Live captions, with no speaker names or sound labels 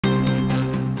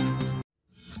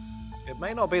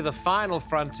may not be the final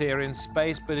frontier in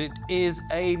space, but it is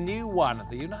a new one.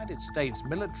 The United States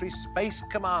Military Space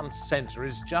Command Center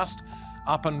is just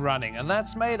up and running, and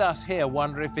that's made us here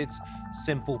wonder if it's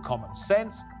simple common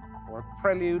sense or a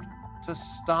prelude to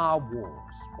Star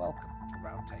Wars. Welcome to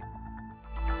Roundtable.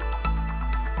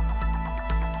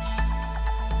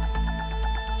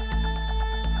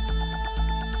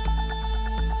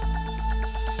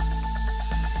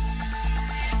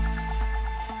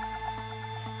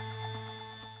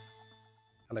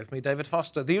 Hello from me, David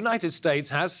Foster. The United States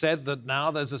has said that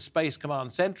now there's a Space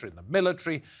Command Center in the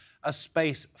military, a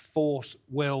Space Force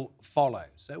will follow.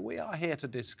 So we are here to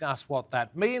discuss what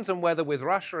that means and whether, with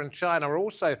Russia and China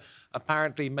also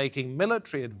apparently making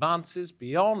military advances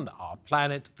beyond our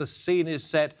planet, the scene is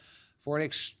set for an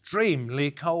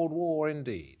extremely Cold War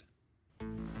indeed.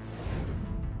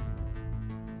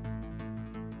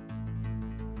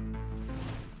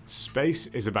 Space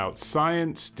is about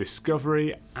science,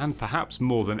 discovery, and perhaps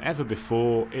more than ever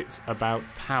before, it's about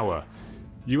power.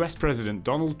 US President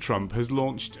Donald Trump has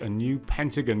launched a new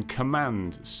Pentagon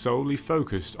command solely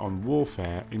focused on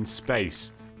warfare in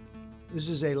space. This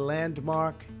is a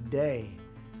landmark day,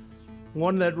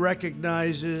 one that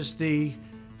recognizes the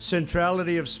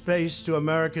centrality of space to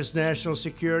America's national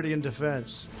security and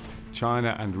defense.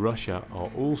 China and Russia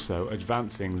are also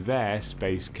advancing their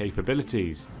space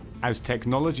capabilities. As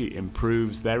technology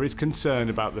improves, there is concern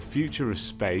about the future of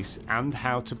space and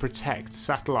how to protect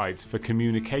satellites for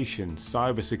communication,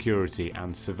 cybersecurity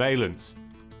and surveillance.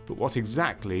 But what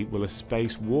exactly will a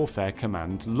space warfare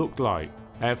command look like?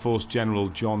 Air Force General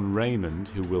John Raymond,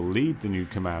 who will lead the new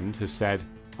command, has said,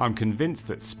 "I'm convinced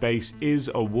that space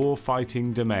is a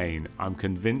war-fighting domain. I'm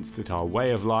convinced that our way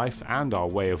of life and our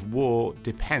way of war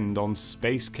depend on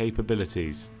space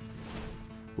capabilities."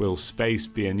 Will space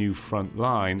be a new front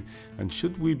line, and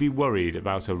should we be worried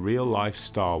about a real-life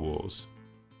Star Wars?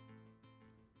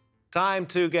 Time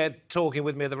to get talking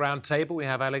with me at the round table. We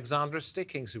have Alexandra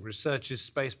Stickings, who researches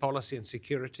space policy and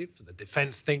security for the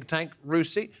defence think tank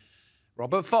RUSI.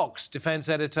 Robert Fox, defence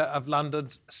editor of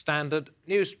London's Standard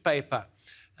newspaper.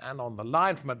 And on the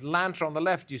line from Atlanta on the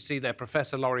left, you see there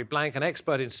Professor Laurie Blank, an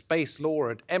expert in space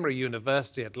law at Emory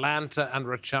University, Atlanta, and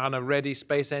Rachana Reddy,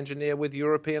 space engineer with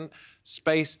European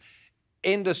Space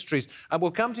Industries. And we'll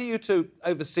come to you two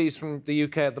overseas from the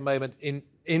UK at the moment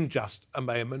in just a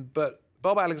moment. But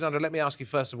Bob, Alexandra, let me ask you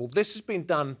first of all, this has been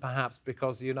done perhaps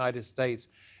because the United States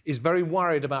is very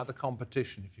worried about the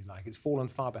competition, if you like. It's fallen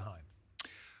far behind.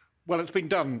 Well, it's been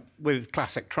done with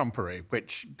classic trumpery,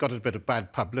 which got a bit of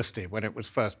bad publicity when it was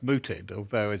first mooted,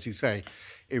 although, as you say,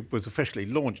 it was officially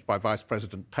launched by Vice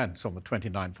President Pence on the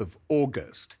 29th of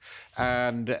August.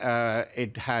 And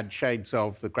it had shades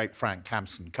of the great Frank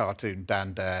Hampson cartoon,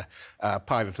 Dan Dare,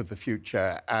 Pilot of the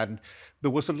Future. And there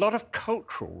was a lot of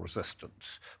cultural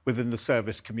resistance within the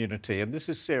service community. And this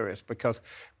is serious because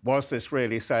was this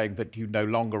really saying that you no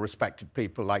longer respected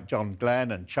people like John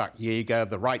Glenn and Chuck Yeager,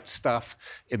 the right stuff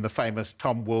in the famous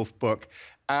Tom Wolfe book?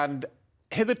 And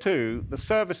hitherto, the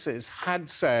services had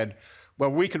said,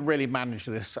 well, we can really manage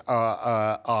this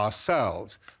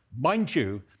ourselves. Mind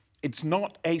you, it's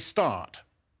not a start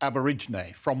ab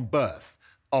origine, from birth,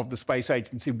 of the space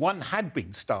agency. One had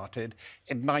been started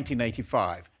in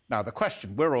 1985. Now, the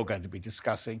question we're all going to be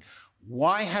discussing,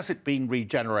 why has it been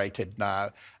regenerated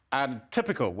now? And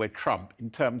typical with Trump in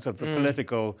terms of the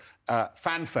political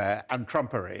fanfare and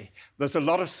trumpery, there's a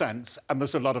lot of sense and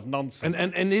there's a lot of nonsense.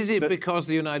 And is it because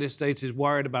the United States is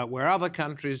worried about where other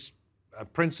countries,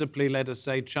 principally, let us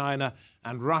say, China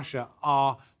and Russia,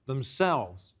 are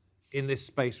themselves in this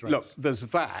space race? Look, there's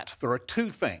that. There are two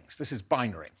things. This is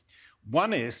binary.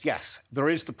 One is, yes, there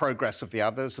is the progress of the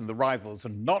others and the rivals,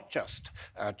 and not just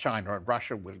China and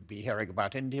Russia. We'll be hearing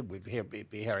about India, we'll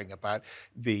be hearing about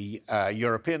the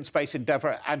European space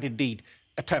endeavour, and indeed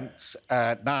attempts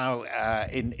now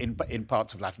in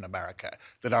parts of Latin America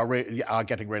that are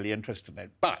getting really interested in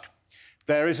it. But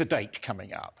there is a date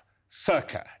coming up,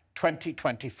 circa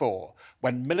 2024,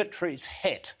 when militaries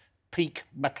hit peak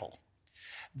mettle.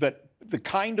 That the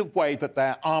kind of way that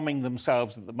they're arming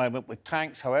themselves at the moment with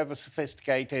tanks, however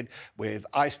sophisticated, with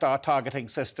I-STAR targeting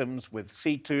systems, with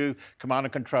C2 command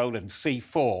and control and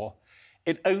C4,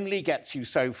 it only gets you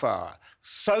so far.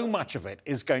 So much of it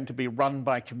is going to be run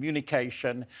by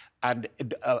communication, and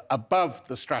above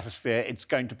the stratosphere, it's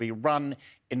going to be run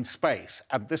in space.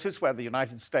 And this is where the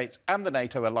United States and the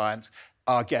NATO alliance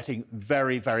are getting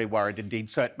very, very worried indeed,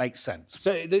 so it makes sense.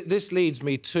 So this leads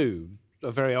me to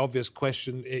a very obvious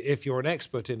question, if you're an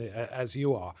expert in it, as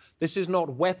you are. This is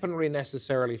not weaponry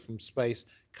necessarily from space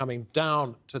coming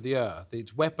down to the Earth.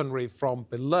 It's weaponry from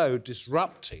below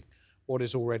disrupting what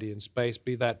is already in space,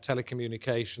 be that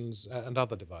telecommunications and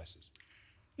other devices?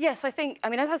 Yes, I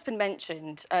mean, as has been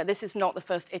mentioned, this is not the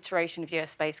first iteration of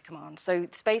US Space Command. So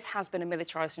space has been a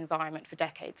militarized environment for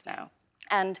decades now.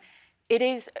 And it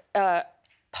is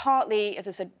partly, as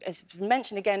I said, as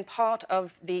mentioned again, part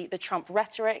of the Trump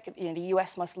rhetoric. You know, the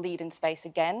US must lead in space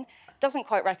again. Doesn't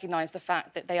quite recognize the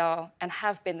fact that they are and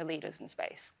have been the leaders in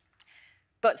space.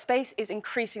 But space is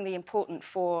increasingly important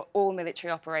for all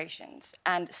military operations,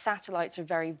 and satellites are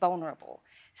very vulnerable.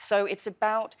 So it's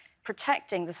about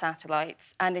protecting the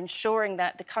satellites and ensuring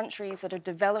that the countries that are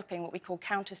developing what we call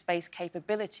counter-space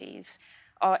capabilities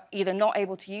are either not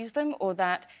able to use them or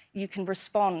that you can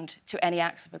respond to any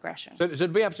acts of aggression. So to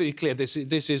be absolutely clear,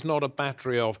 this is not a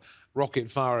battery of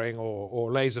rocket firing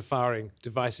or laser firing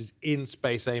devices in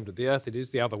space aimed at the Earth. It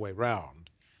is the other way round.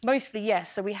 Mostly,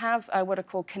 yes. So we have what are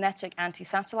called kinetic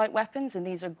anti-satellite weapons, and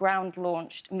these are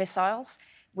ground-launched missiles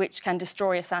which can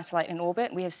destroy a satellite in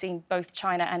orbit. We have seen both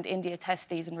China and India test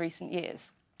these in recent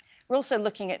years. We're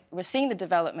seeing the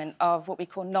development of what we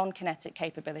call non-kinetic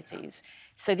capabilities.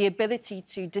 So the ability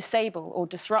to disable or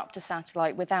disrupt a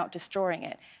satellite without destroying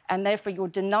it. And therefore, you're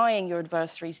denying your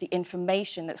adversaries the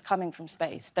information that's coming from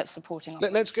space that's supporting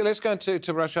us. Let's go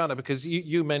to Rachana, because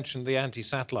you mentioned the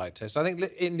anti-satellite test. I think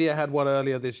India had one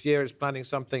earlier this year. It's planning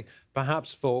something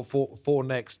perhaps for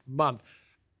next month.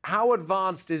 How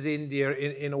advanced is India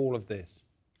in all of this?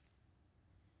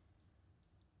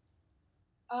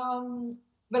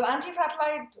 Well,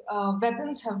 anti-satellite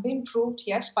weapons have been proved,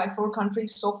 yes, by 4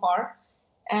 countries so far.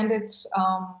 And it's,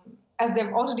 as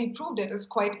they've already proved it, is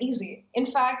quite easy. In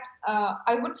fact,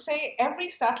 I would say every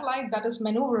satellite that is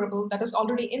maneuverable, that is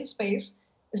already in space,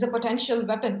 is a potential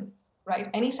weapon, right?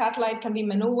 Any satellite can be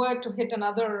maneuvered to hit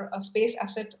another space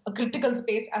asset, a critical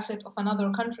space asset of another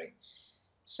country.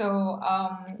 So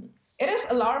it is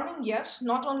alarming, yes,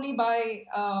 not only by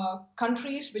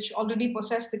countries which already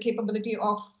possess the capability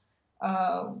of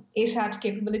ASAT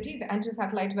capability, the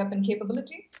anti-satellite weapon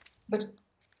capability, but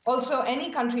also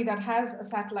any country that has a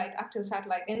satellite, active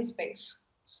satellite in space.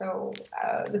 So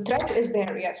the threat is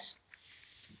there, yes.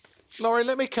 Laurie,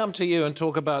 let me come to you and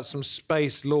talk about some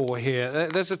space law here.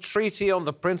 There's a treaty on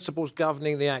the principles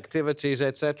governing the activities,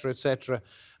 etc.,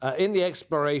 in the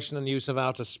exploration and use of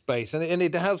outer space. And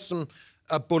it has some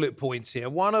bullet points here,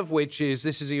 one of which is,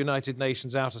 this is a United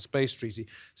Nations Outer Space Treaty,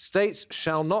 states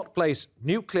shall not place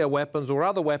nuclear weapons or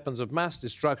other weapons of mass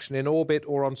destruction in orbit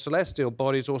or on celestial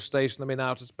bodies or station them in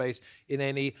outer space in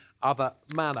any other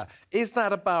manner. Is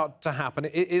that about to happen?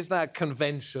 Is that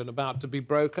convention about to be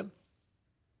broken?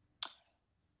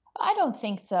 I don't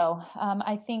think so.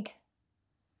 I think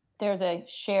there's a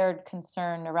shared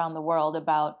concern around the world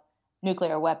about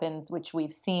nuclear weapons, which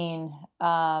we've seen.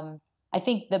 I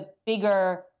think the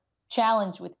bigger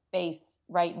challenge with space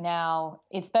right now,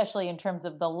 especially in terms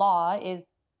of the law, is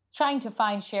trying to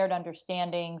find shared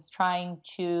understandings, trying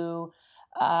to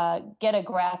get a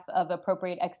grasp of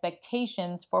appropriate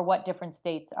expectations for what different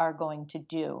states are going to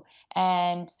do.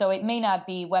 And so it may not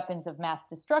be weapons of mass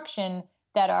destruction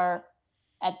that are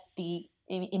at the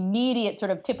immediate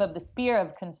sort of tip of the spear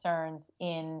of concerns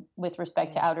with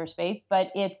respect to outer space,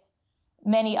 but it's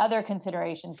many other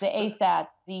considerations, the ASATs,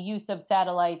 the use of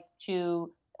satellites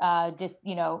to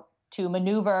to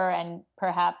maneuver and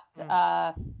perhaps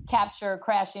capture,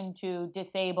 crash into,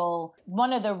 disable.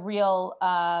 One of the real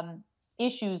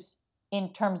issues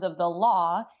in terms of the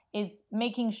law is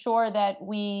making sure that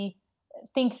we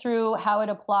think through how it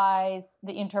applies,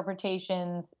 the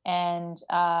interpretations, and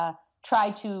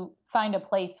try to find a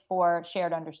place for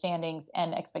shared understandings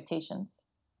and expectations.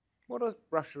 What are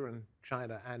Russia and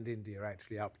China and India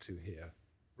actually up to here,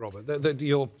 Robert,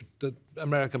 that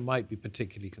America might be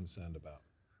particularly concerned about?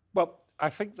 Well, I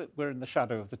think that we're in the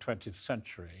shadow of the 20th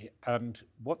century, and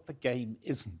what the game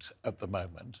isn't at the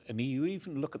moment, and you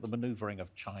even look at the maneuvering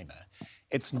of China,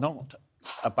 it's not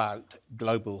about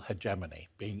global hegemony,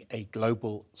 being a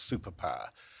global superpower,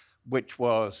 which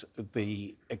was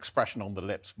the expression on the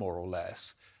lips, more or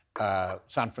less,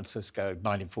 San Francisco,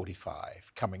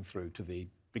 1945, coming through to the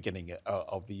beginning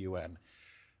of the UN.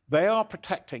 They are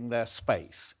protecting their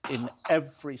space in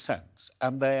every sense,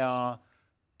 and they are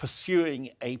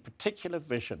pursuing a particular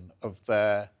vision of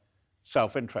their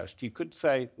self-interest. You could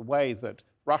say the way that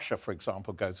Russia, for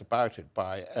example, goes about it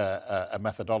by a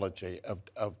methodology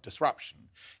of disruption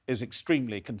is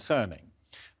extremely concerning.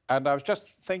 And I was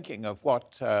just thinking of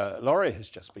what Laurie has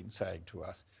just been saying to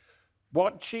us.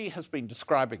 What she has been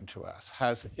describing to us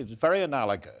is very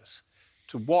analogous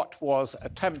to what was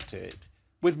attempted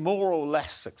with more or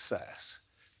less success,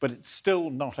 but it's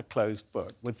still not a closed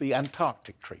book, with the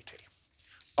Antarctic Treaty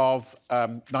of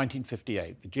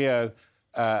 1958, the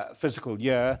fiscal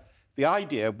year, the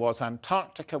idea was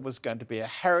Antarctica was going to be a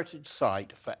heritage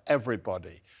site for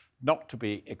everybody, not to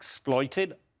be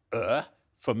exploited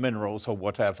for minerals or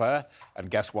whatever, and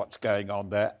guess what's going on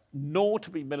there, nor to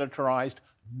be militarized,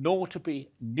 nor to be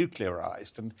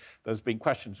nuclearized. And there's been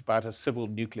questions about a civil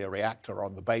nuclear reactor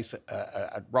on the base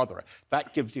at Rotherham.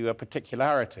 That gives you a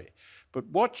particularity. But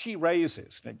what she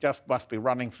raises, and it just must be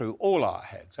running through all our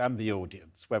heads and the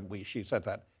audience when she said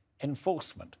that,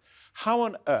 enforcement. How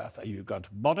on earth are you going to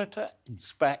monitor,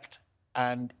 inspect,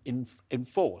 and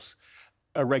enforce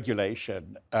a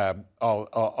regulation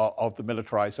of the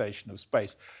militarization of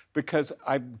space? Because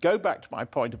I go back to my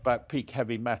point about peak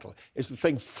heavy metal, is the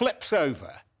thing flips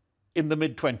over in the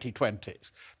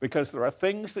mid-2020s, because there are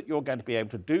things that you're going to be able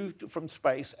to do from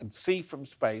space and see from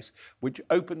space, which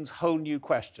opens whole new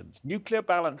questions. Nuclear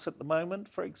balance at the moment,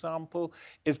 for example,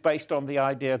 is based on the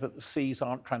idea that the seas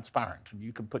aren't transparent, and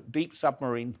you can put deep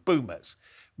submarine boomers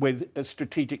with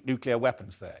strategic nuclear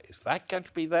weapons there. Is that going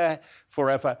to be there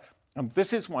forever? And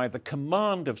this is why the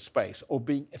command of space, or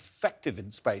being effective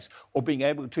in space, or being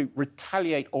able to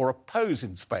retaliate or oppose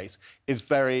in space is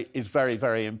very,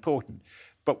 very important.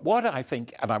 But what I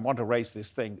think, and I want to raise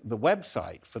this thing, the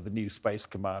website for the new Space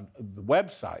Command, the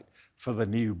website for the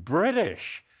new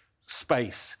British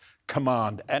Space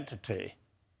Command entity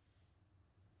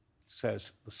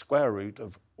says the square root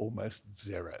of almost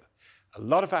zero. A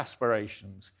lot of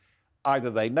aspirations. Either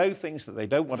they know things that they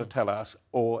don't want to tell us,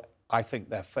 or I think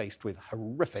they're faced with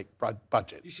horrific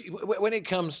budgets. You see, when it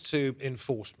comes to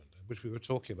enforcement, which we were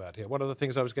talking about here, one of the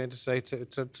things I was going to say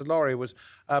to Laurie was,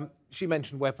 she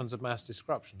mentioned weapons of mass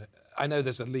destruction. I know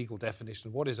there's a legal definition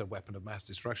of what is a weapon of mass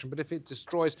destruction, but if it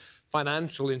destroys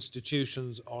financial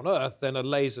institutions on Earth, then a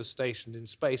laser stationed in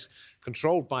space,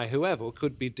 controlled by whoever,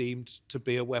 could be deemed to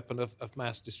be a weapon of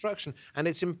mass destruction. And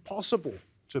it's impossible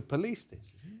to police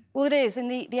this, isn't it? Well, it is. And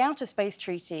the Outer Space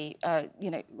Treaty,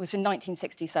 was in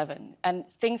 1967, and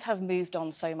things have moved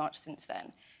on so much since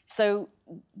then. So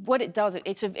what it does,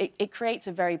 it creates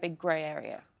a very big grey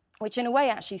area, which in a way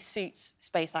actually suits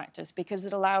space actors because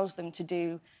it allows them to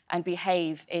do and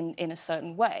behave in a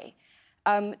certain way.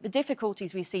 The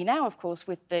difficulties we see now, of course,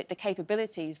 with the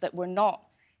capabilities that were not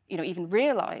even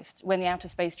realised when the Outer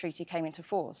Space Treaty came into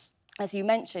force. As you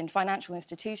mentioned, financial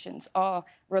institutions are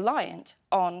reliant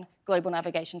on global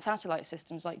navigation satellite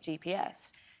systems like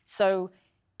GPS. So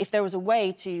if there was a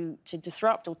way to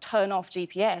disrupt or turn off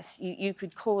GPS, you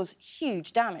could cause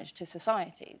huge damage to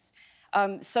societies.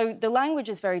 So the language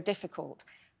is very difficult.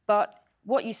 But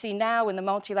what you see now in the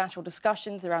multilateral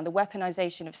discussions around the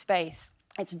weaponization of space,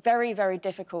 it's very, very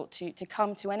difficult to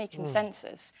come to any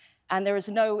consensus. And there is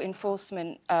no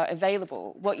enforcement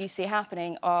available. What you see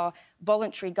happening are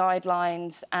voluntary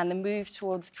guidelines and the move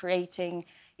towards creating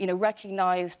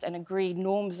recognized and agreed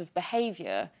norms of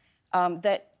behavior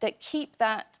that keep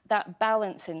that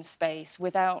balance in space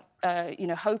without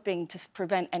hoping to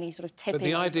prevent any sort of tipping. But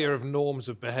the idea of norms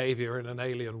of behaviour in an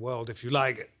alien world, if you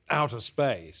like, outer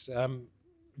space,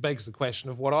 begs the question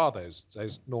of what are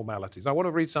those normalities. I want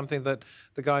to read something that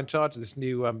the guy in charge of this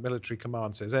new military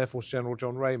command says, Air Force General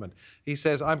John Raymond. He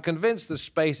says, "I'm convinced that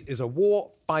space is a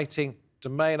war-fighting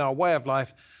domain. Our way of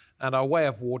life and our way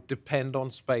of war depend on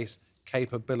space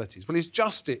capabilities." Well, he's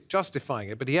justifying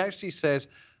it, but he actually says,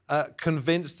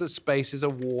 convinced that space is a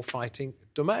war-fighting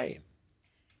domain.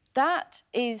 That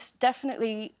is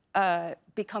definitely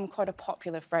become quite a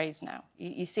popular phrase now.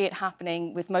 You see it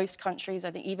happening with most countries.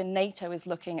 I think even NATO is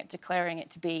looking at declaring it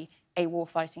to be a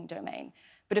war-fighting domain.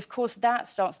 But of course, that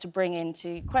starts to bring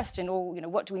into question,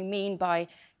 what do we mean by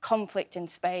conflict in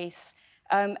space?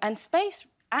 And space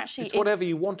actually It's whatever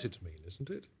you want it to mean, isn't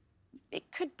it?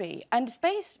 It could be. And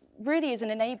space really is an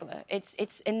enabler.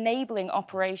 It's enabling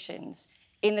operations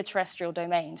in the terrestrial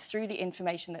domains through the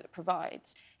information that it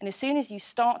provides. And as soon as you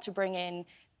start to bring in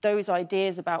those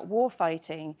ideas about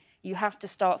warfighting, you have to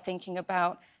start thinking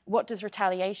about what does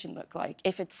retaliation look like?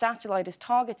 If a satellite is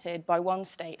targeted by one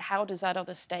state, how does that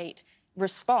other state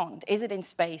respond? Is it in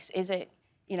space? Is it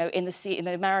in the sea, in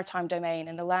the maritime domain,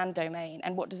 in the land domain?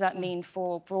 And what does that mean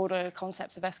for broader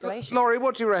concepts of escalation? Laurie,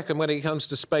 what do you reckon when it comes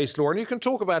to space law? And you can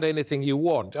talk about anything you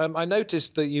want. I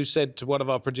noticed that you said to one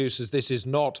of our producers, this is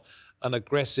not an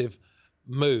aggressive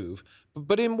move.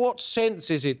 But in what sense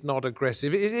is it not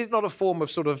aggressive? Is it not a form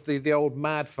of sort of the old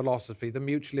mad philosophy, the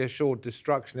mutually assured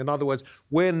destruction? In other words,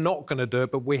 we're not going to do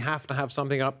it, but we have to have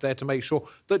something up there to make sure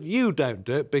that you don't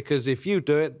do it, because if you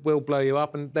do it, we'll blow you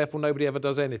up, and therefore nobody ever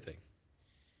does anything.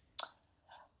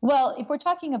 Well, if we're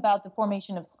talking about the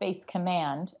formation of Space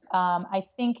Command, I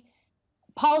think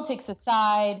politics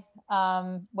aside,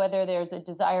 whether there's a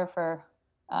desire for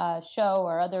show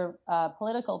or other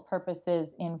political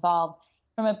purposes involved.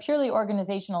 From a purely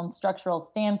organizational and structural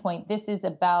standpoint, this is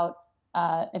about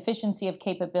efficiency of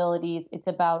capabilities. It's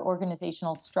about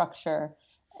organizational structure.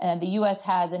 And the U.S.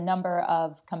 has a number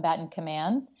of combatant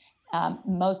commands.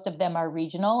 Most of them are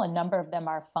regional. A number of them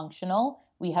are functional.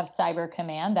 We have Cyber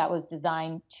Command that was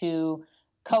designed to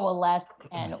coalesce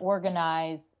and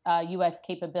organize U.S.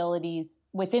 capabilities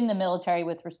within the military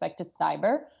with respect to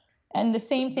cyber. And the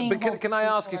same thing. But can I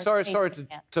ask you, sorry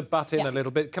to butt in a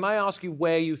little bit, can I ask you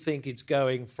where you think it's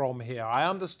going from here? I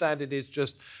understand it is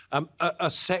just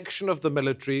a section of the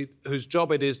military whose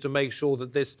job it is to make sure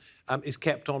that this is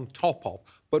kept on top of.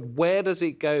 But where does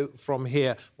it go from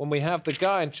here when we have the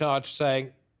guy in charge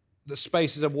saying that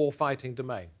space is a war-fighting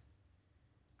domain?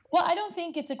 Well, I don't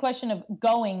think it's a question of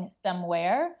going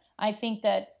somewhere. I think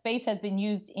that space has been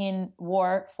used in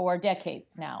war for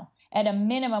decades now. At a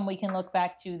minimum, we can look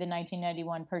back to the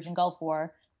 1991 Persian Gulf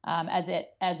War as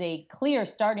a clear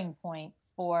starting point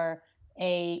for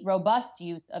a robust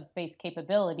use of space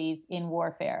capabilities in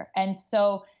warfare. And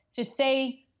so to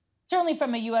say, certainly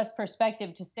from a U.S.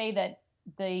 perspective, to say that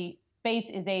the space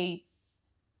is a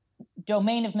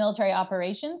domain of military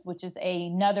operations, which is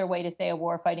another way to say a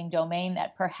warfighting domain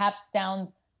that perhaps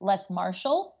sounds less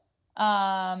martial,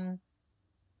 I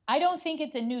don't think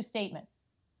it's a new statement.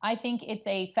 I think it's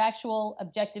a factual,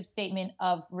 objective statement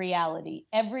of reality.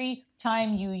 Every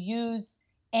time you use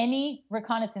any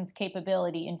reconnaissance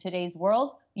capability in today's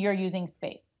world, you're using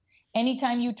space.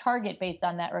 Anytime you target based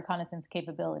on that reconnaissance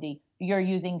capability, you're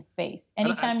using space.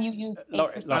 Anytime you use...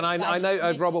 And I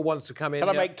know Robert wants to come in. Can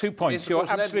I make 2 points? You're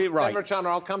absolutely right. Rachana,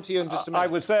 I'll come to you in just a minute. I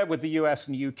was there with the US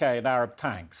and UK and Arab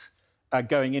tanks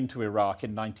going into Iraq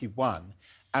in '91.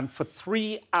 And for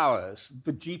 3 hours,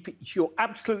 you're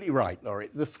absolutely right, Laurie.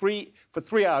 For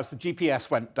 3 hours, the GPS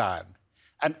went down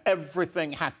and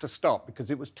everything had to stop because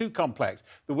it was too complex.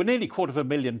 There were nearly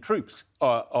 250,000 troops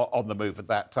on the move at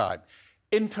that time.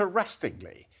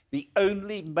 Interestingly, the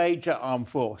only major armed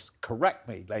force, correct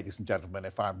me, ladies and gentlemen,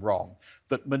 if I'm wrong,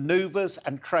 that manoeuvres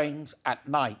and trains at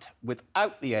night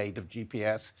without the aid of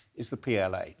GPS is the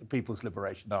PLA, the People's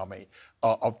Liberation Army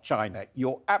of China.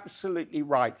 You're absolutely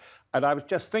right. And I was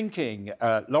just thinking,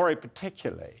 Laurie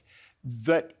particularly,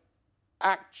 that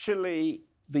actually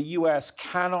the US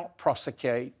cannot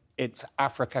prosecute its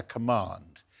Africa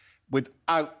command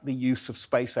without the use of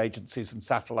space agencies and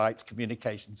satellites,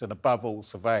 communications, and above all,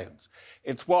 surveillance.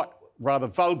 It's what, rather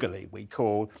vulgarly, we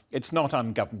call, it's not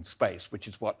ungoverned space, which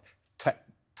is what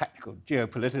technical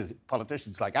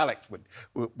geopoliticians like Alex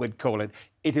would call it.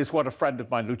 It is what a friend of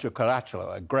mine, Lucio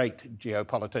Caracciolo, a great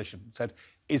geopolitician, said,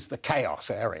 is the chaos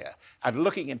area. And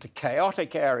looking into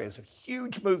chaotic areas of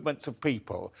huge movements of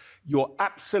people,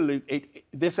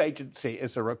 this agency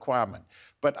is a requirement.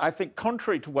 But I think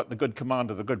contrary to what the good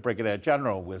commander, the good brigadier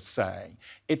general was saying,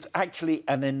 it's actually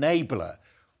an enabler.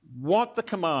 What the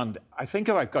command, I think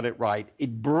if I've got it right,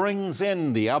 it brings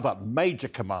in the other major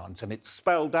commands and it's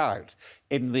spelled out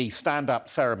in the stand-up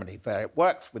ceremony there. It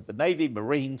works with the Navy,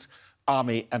 Marines,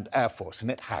 Army and Air Force, and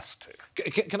it has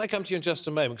to. Can I come to you in just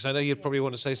a moment? Because I know you probably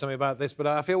want to say something about this, but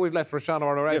I feel we've left Rachana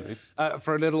on her own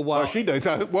for a little while. Well, she knows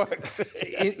how it works.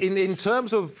 in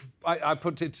terms of, I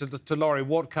put it to Laurie,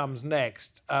 what comes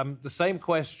next? The same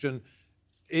question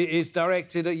is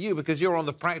directed at you, because you're on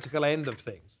the practical end of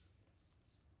things.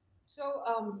 So,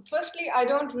 firstly, I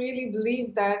don't really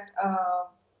believe that,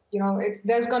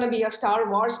 there's going to be a Star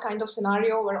Wars kind of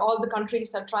scenario where all the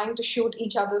countries are trying to shoot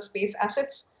each other's space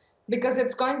assets, because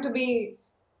it's going to be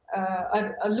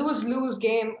a lose-lose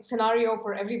game scenario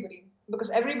for everybody, because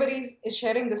everybody is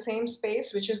sharing the same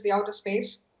space, which is the outer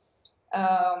space.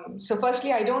 So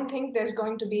firstly, I don't think there's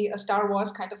going to be a Star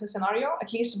Wars kind of a scenario,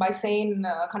 at least by sane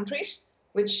countries,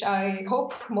 which I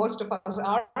hope most of us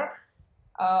are.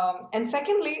 And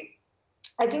secondly,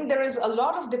 I think there is a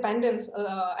lot of dependence.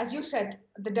 As you said,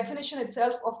 the definition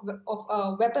itself of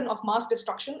a weapon of mass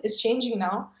destruction is changing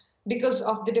now because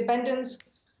of the dependence,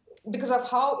 because of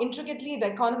how intricately the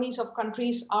economies of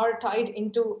countries are tied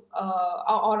into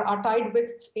or are tied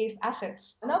with space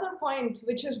assets. Another point,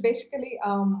 which is basically,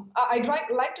 I'd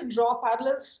like to draw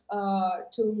parallels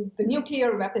to the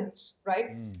nuclear weapons,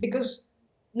 right? Because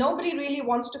nobody really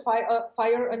wants to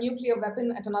fire a nuclear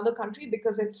weapon at another country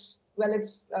because it's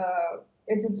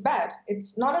bad.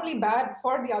 It's not only bad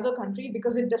for the other country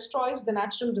because it destroys the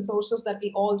natural resources that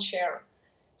we all share.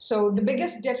 So the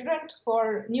biggest deterrent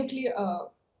for nuclear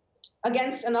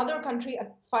against another country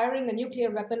firing a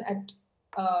nuclear weapon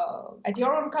at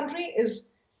your own country is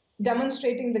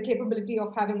demonstrating the capability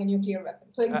of having a nuclear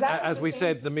weapon. So exactly as we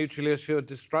said, the mutually assured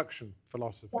destruction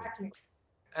philosophy. Exactly.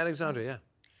 Alexandra, yeah.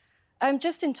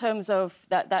 Just in terms of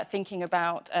that thinking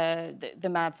about the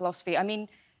mad philosophy, I mean,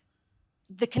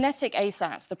 the kinetic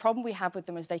ASATs, the problem we have with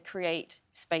them is they create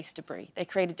space debris. They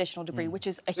create additional debris, which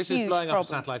is a huge problem. This is blowing up a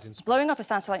satellite in space. Blowing up a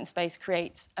satellite in space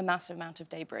creates a massive amount of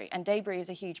debris, and debris is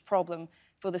a huge problem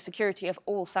for the security of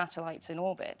all satellites in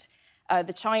orbit.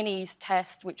 The Chinese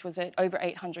test, which was at over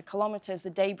 800 kilometers, the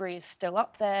debris is still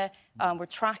up there. We're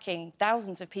tracking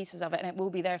thousands of pieces of it, and it will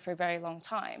be there for a very long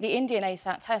time. The Indian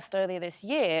ASAT test earlier this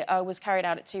year was carried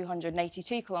out at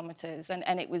 282 kilometers,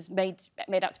 and it was made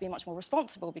out to be much more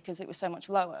responsible because it was so much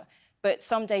lower. But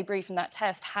some debris from that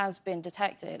test has been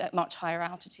detected at much higher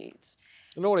altitudes.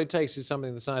 And all it takes is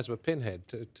something the size of a pinhead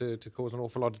to cause an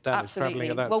awful lot of damage travelling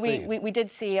at that speed. Well, we did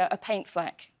see a paint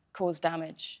fleck cause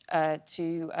damage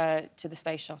to the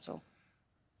space shuttle.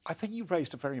 I think you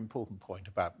raised a very important point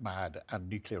about MAD and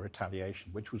nuclear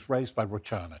retaliation, which was raised by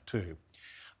Rachana too.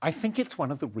 I think it's one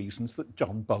of the reasons that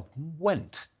John Bolton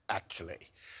went, actually,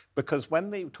 because when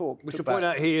they talked We should point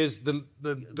out he is the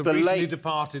recently late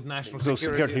departed National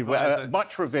Security Advisor.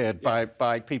 Much revered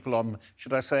by people on,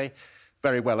 should I say,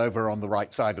 very well over on the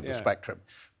right side of the spectrum.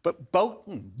 But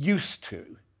Bolton used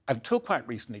to, until quite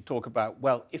recently, talk about,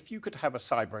 well, if you could have a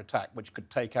cyber attack which could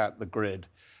take out the grid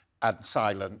and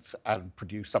silence and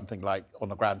produce something like,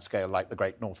 on a grand scale, like the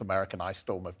Great North American Ice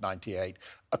Storm of '98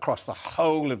 across the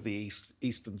whole of the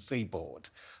eastern seaboard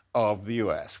of the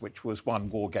US, which was one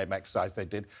war game exercise they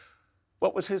did,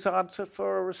 what was his answer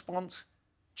for a response?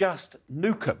 Just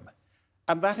nuke 'em.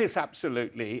 And that is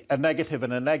absolutely a negative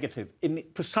and a negative in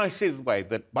precisely the way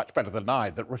that, much better than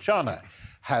I, that Rachana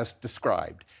has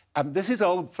described. And this is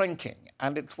old thinking,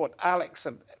 and it's what Alex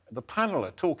and the panel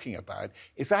are talking about,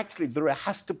 is actually there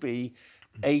has to be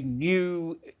a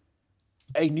new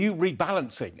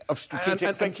rebalancing of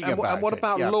strategic thinking about it. And what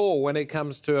about law when it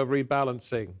comes to a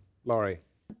rebalancing, Laurie?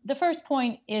 The first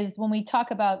point is when we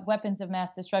talk about weapons of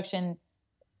mass destruction,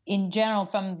 in general,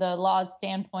 from the law's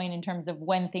standpoint, in terms of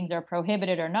when things are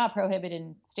prohibited or not prohibited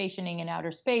in stationing in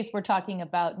outer space, we're talking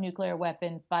about nuclear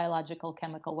weapons, biological,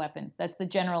 chemical weapons. That's the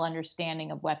general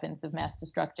understanding of weapons of mass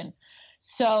destruction.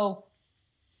 So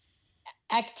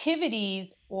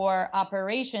activities or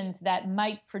operations that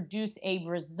might produce a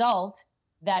result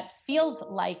that feels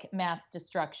like mass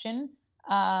destruction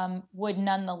would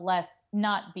nonetheless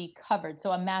not be covered.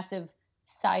 So a massive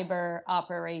cyber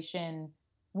operation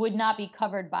would not be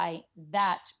covered by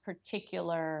that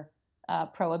particular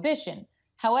prohibition.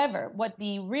 However, what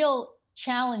the real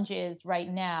challenge is right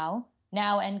now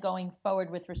and going forward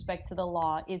with respect to the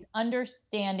law, is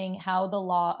understanding how the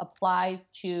law applies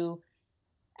to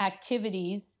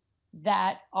activities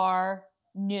that are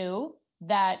new,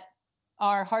 that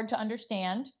are hard to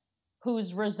understand,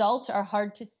 whose results are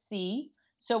hard to see.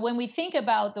 So when we think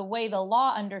about the way the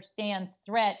law understands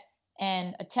threat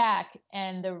and attack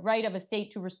and the right of a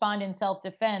state to respond in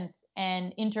self-defense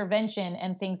and intervention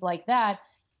and things like that,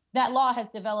 that law has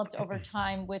developed over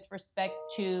time with respect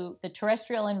to the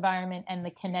terrestrial environment and the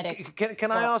kinetic.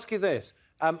 Can I ask you this?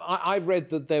 I read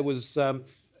that there was a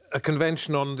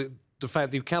convention on the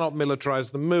fact that you cannot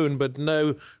militarize the moon, but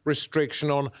no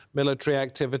restriction on military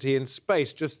activity in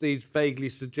space, just these vaguely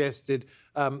suggested,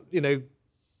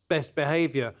 best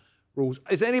behavior rules.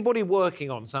 Is anybody working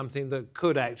on something that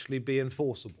could actually be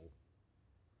enforceable?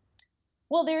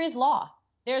 Well, there is law.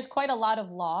 There's quite a lot of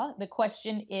law. The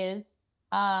question is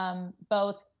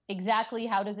both exactly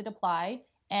how does it apply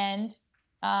and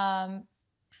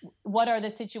what are the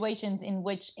situations in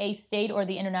which a state or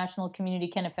the international community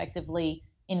can effectively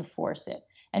enforce it.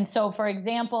 And so, for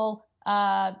example,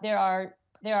 there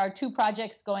are two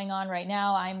projects going on right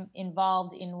now. I'm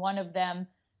involved in one of them,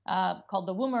 called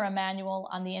the Woomera Manual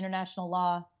on the International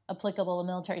Law Applicable to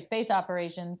Military Space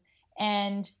Operations.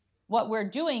 And what we're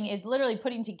doing is literally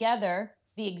putting together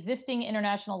the existing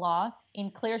international law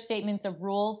in clear statements of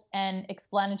rules and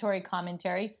explanatory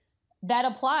commentary that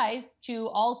applies to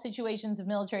all situations of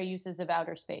military uses of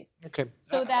outer space. Okay.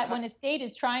 So that when a state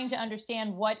is trying to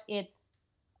understand what its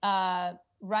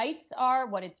rights are,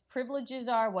 what its privileges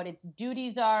are, what its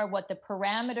duties are, what the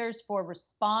parameters for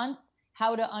response,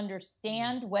 how to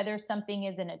understand whether something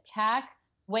is an attack,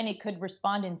 when it could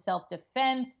respond in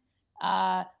self-defense,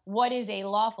 what is a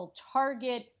lawful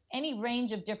target, any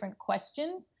range of different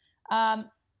questions.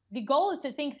 The goal is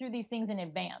to think through these things in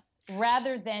advance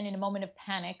rather than in a moment of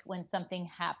panic when something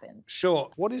happens. Sure.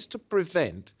 What is to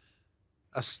prevent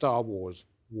a Star Wars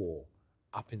war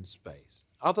up in space,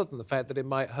 other than the fact that it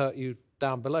might hurt you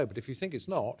down below? But if you think it's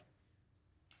not,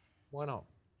 why not?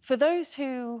 For those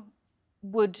who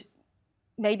would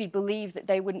maybe believe that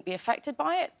they wouldn't be affected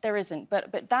by it, there isn't.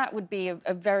 But that would be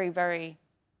a very, very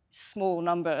small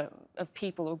number of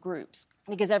people or groups.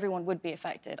 because everyone would be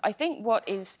affected. I think what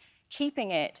is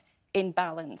keeping it in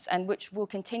balance, and which will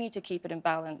continue to keep it in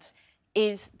balance,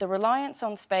 is the reliance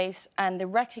on space and the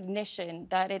recognition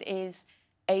that it is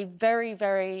a very,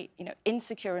 very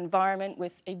insecure environment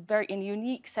with a very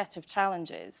unique set of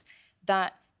challenges,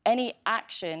 that any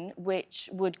action which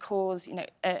would cause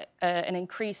an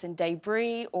increase in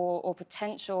debris or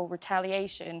potential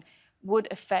retaliation would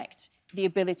affect the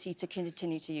ability to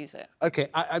continue to use it. OK,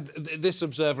 this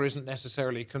observer isn't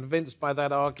necessarily convinced by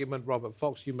that argument. Robert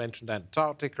Fox, you mentioned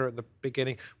Antarctica at the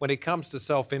beginning. When it comes to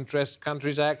self-interest,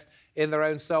 countries act in their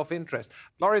own self-interest.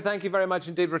 Laurie, thank you very much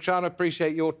indeed. Rachana,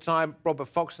 appreciate your time. Robert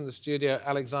Fox in the studio.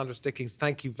 Alexandra Stickings,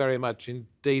 thank you very much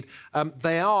indeed.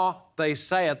 They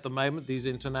say at the moment, these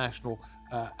international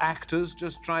actors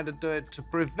just trying to do it to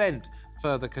prevent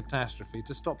further catastrophe,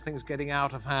 to stop things getting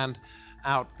out of hand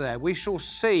out there. We shall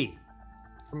see.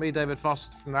 From me, David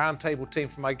Foster, from the Roundtable team,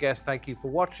 from my guests, thank you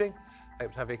for watching.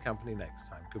 Hope to have your company next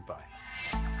time.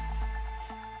 Goodbye.